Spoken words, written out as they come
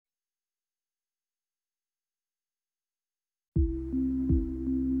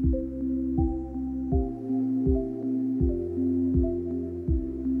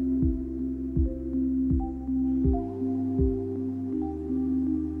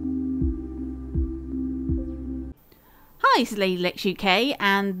Hi, it's Lady Lex UK,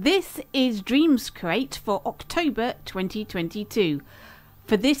 and this is Dreamscrate for October 2022.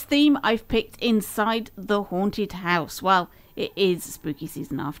 For this theme, I've picked Inside the Haunted House. Well, it is spooky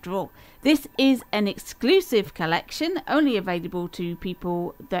season after all. This is an exclusive collection, only available to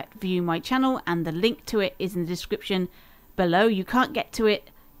people that view my channel, and the link to it is in the description below. You can't get to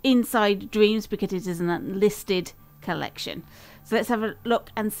it inside Dreams because it is an unlisted collection. So let's have a look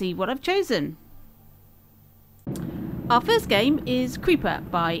and see what I've chosen. Our first game is Creeper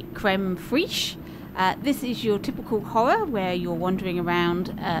by Creme Fraiche. This is your typical horror where you're wandering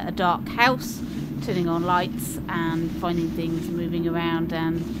around a dark house, turning on lights and finding things moving around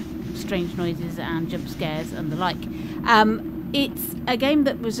and strange noises and jump scares and the like. It's a game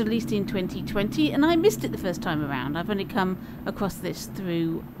that was released in 2020 and I missed it the first time around. I've only come across this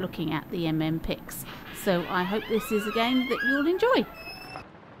through looking at the pics. So I hope this is a game that you'll enjoy.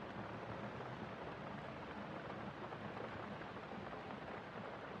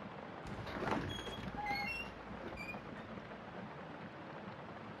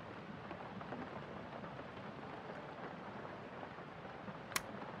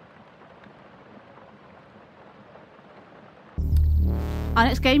 Our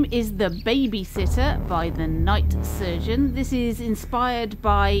next game is The Babysitter by The Night Surgeon. This is inspired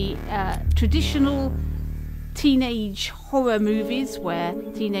by traditional teenage horror movies where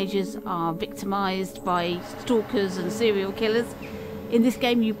teenagers are victimized by stalkers and serial killers. In this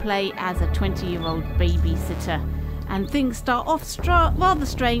game you play as a 20-year-old babysitter, and things start off rather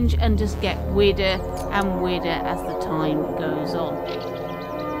strange and just get weirder and weirder as the time goes on.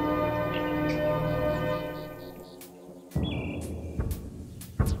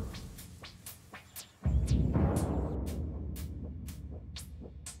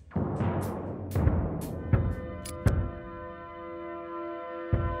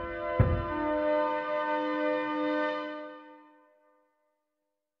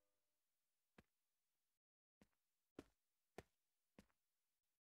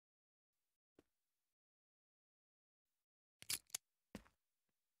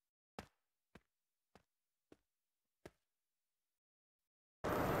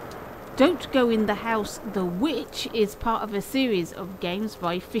 Don't Go in the House, The Witch is part of a series of games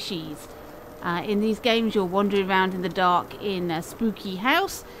by Fishies. In these games you're wandering around in the dark in a spooky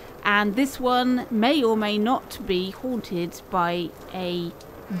house, and this one may or may not be haunted by a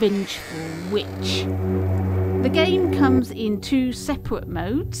vengeful witch. The game comes in two separate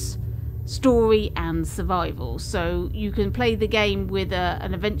modes, story and survival. So you can play the game with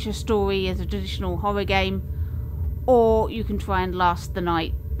an adventure story as a traditional horror game, or you can try and last the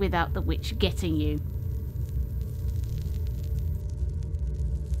night without the witch getting you.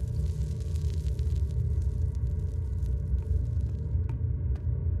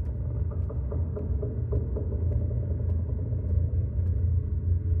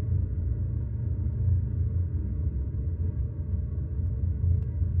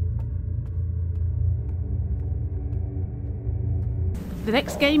 The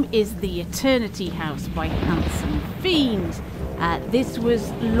next game is The Eternity House by Handsome Fiend. This was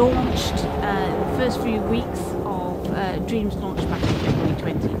launched the first few weeks of Dreams launch back in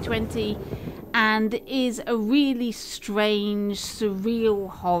February 2020, and is a really strange, surreal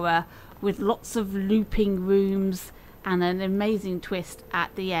horror with lots of looping rooms and an amazing twist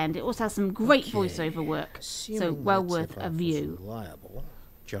at the end. It also has some great voiceover work, so well worth a view. Reliable.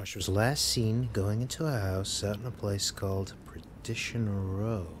 Josh was last seen going into a house out in a place called Perdition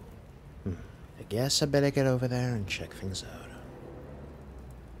Row. I guess I better get over there and check things out.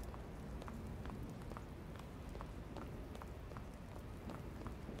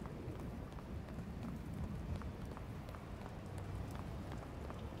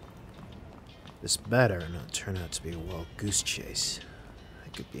 This better not turn out to be a wild goose chase. I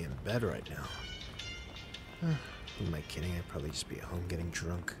could be in bed right now. Who am I kidding? I'd probably just be at home getting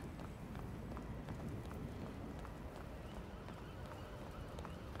drunk.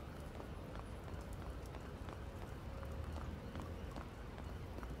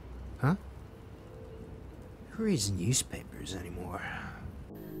 Huh? Who reads newspapers anymore?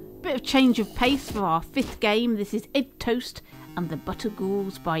 Bit of change of pace for our fifth game. This is Egg Toast and the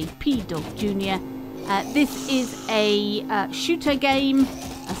Butterghouls by P-Dog Jr. This is a shooter game,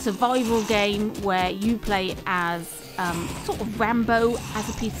 a survival game where you play as sort of Rambo as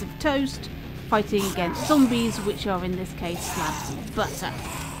a piece of toast, fighting against zombies, which are in this case slabs of butter.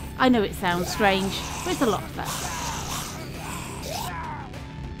 I know it sounds strange, but it's a lot of fun.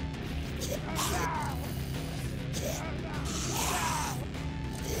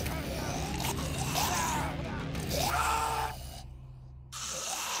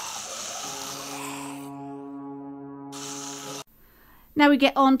 Now we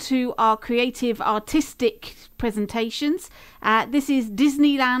get on to our creative artistic presentations. This is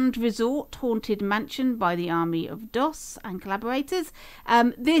Disneyland Resort Haunted Mansion by the Army of DOS and collaborators.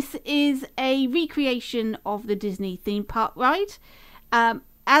 This is a recreation of the Disney theme park ride.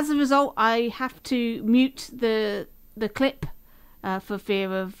 As a result, I have to mute the clip for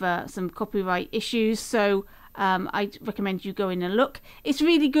fear of some copyright issues, so I recommend you go in and look. It's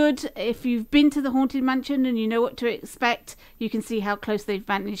really good. If you've been to the Haunted Mansion and you know what to expect, you can see how close they've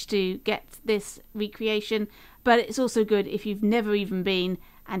managed to get this recreation, but it's also good if you've never even been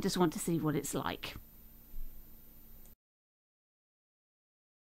and just want to see what it's like.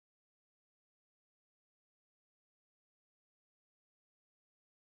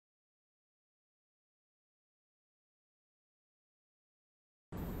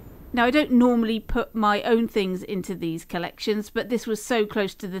 Now, I don't normally put my own things into these collections, but this was so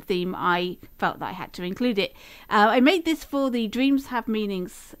close to the theme I felt that I had to include it. I made this for the Dreams Have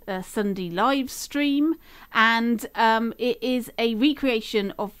Meanings Sunday live stream, and it is a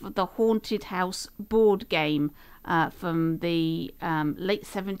recreation of the Haunted House board game from the late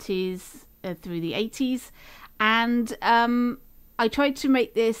 70s through the 80s, and I tried to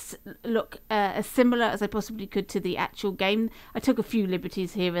make this look as similar as I possibly could to the actual game. I took a few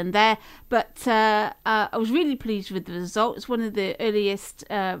liberties here and there, but I was really pleased with the result. It's one of the earliest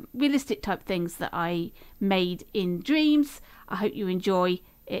realistic type things that I made in Dreams. I hope you enjoy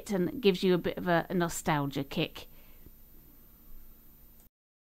it and it gives you a bit of a nostalgia kick.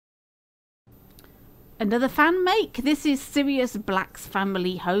 Another fan make. This is Sirius Black's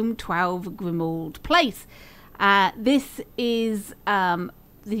family home, 12 Grimmauld Place. This is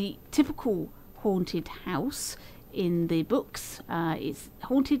the typical haunted house in the books. It's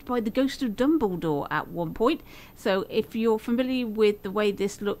haunted by the ghost of Dumbledore at one point. So if you're familiar with the way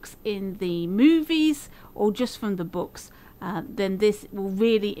this looks in the movies or just from the books, then this will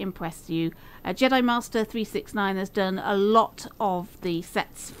really impress you. Jedi Master 369 has done a lot of the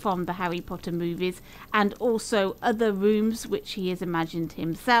sets from the Harry Potter movies and also other rooms which he has imagined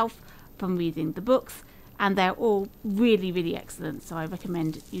himself from reading the books. And they're all really, really excellent. So I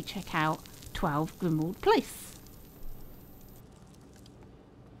recommend you check out 12 Grimmauld Place.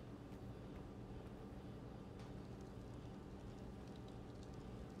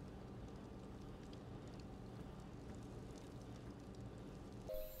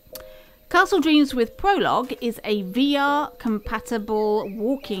 Castle Dreams with Prologue is a VR-compatible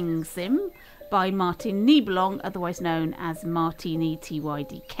walking sim by Martin Niebelong, otherwise known as Martini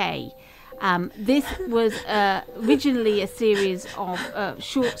TYDK. This was originally a series of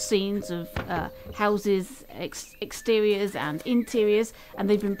short scenes of houses, exteriors and interiors, and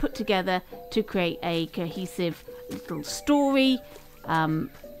they've been put together to create a cohesive little story,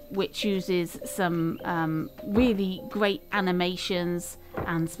 which uses some really great animations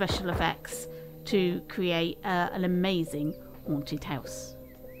and special effects to create an amazing haunted house.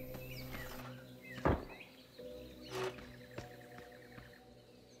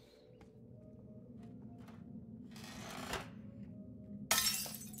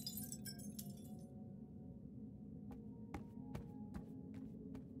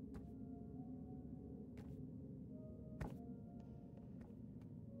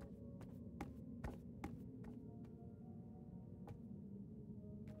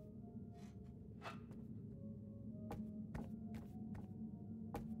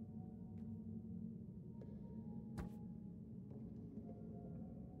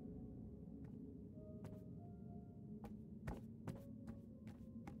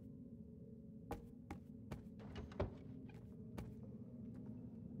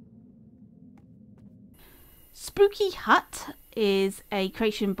 Spooky Hut is a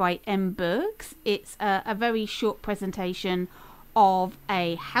creation by M. Bergs. It's a very short presentation of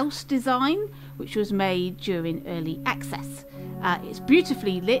a house design which was made during early access. It's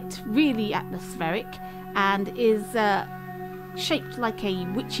beautifully lit, really atmospheric, and is shaped like a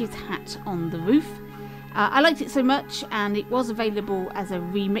witch's hat on the roof. I liked it so much, and it was available as a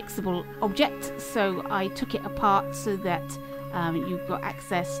remixable object, so I took it apart so that you've got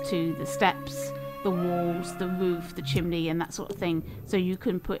access to the steps, the walls, the roof, the chimney and that sort of thing, so you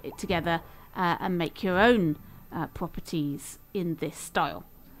can put it together and make your own properties in this style.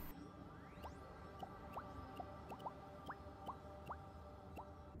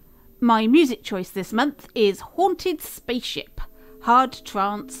 My music choice this month is Haunted Spaceship, Hard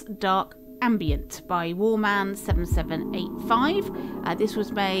Trance Dark Ambient by Warman7785. This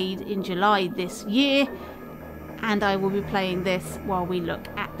was made in July this year, and I will be playing this while we look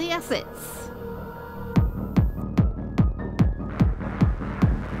at the assets.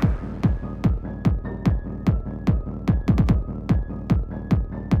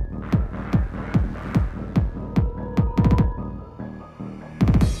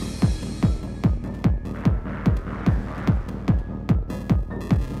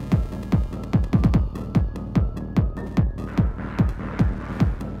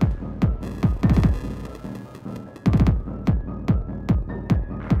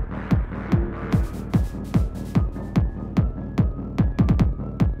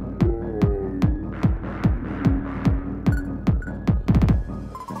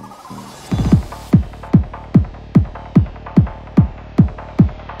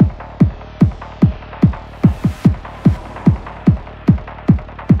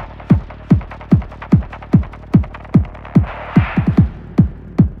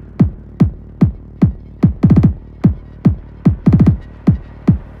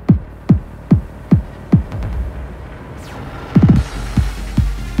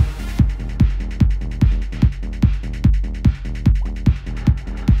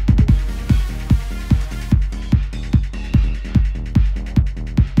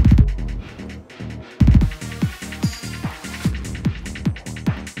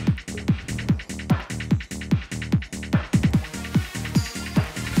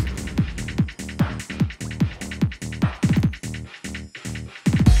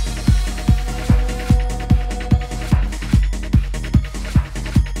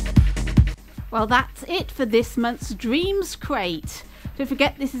 Well, that's it for this month's Dreamscrate. Don't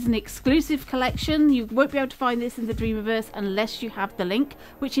forget, this is an exclusive collection. You won't be able to find this in the Dreamiverse unless you have the link,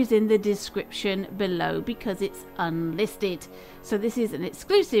 which is in the description below, because it's unlisted. So this is an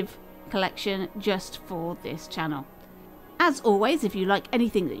exclusive collection just for this channel. As always, if you like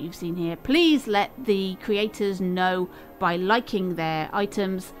anything that you've seen here, please let the creators know by liking their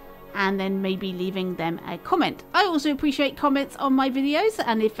items and then maybe leaving them a comment. I also appreciate comments on my videos,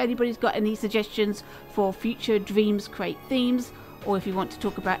 and if anybody's got any suggestions for future Dreamscrate themes, or if you want to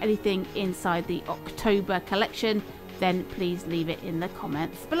talk about anything inside the October collection, then please leave it in the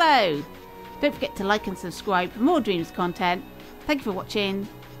comments below. Don't forget to like and subscribe for more Dreams content. Thank you for watching.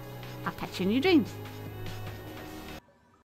 I'll catch you in your dreams.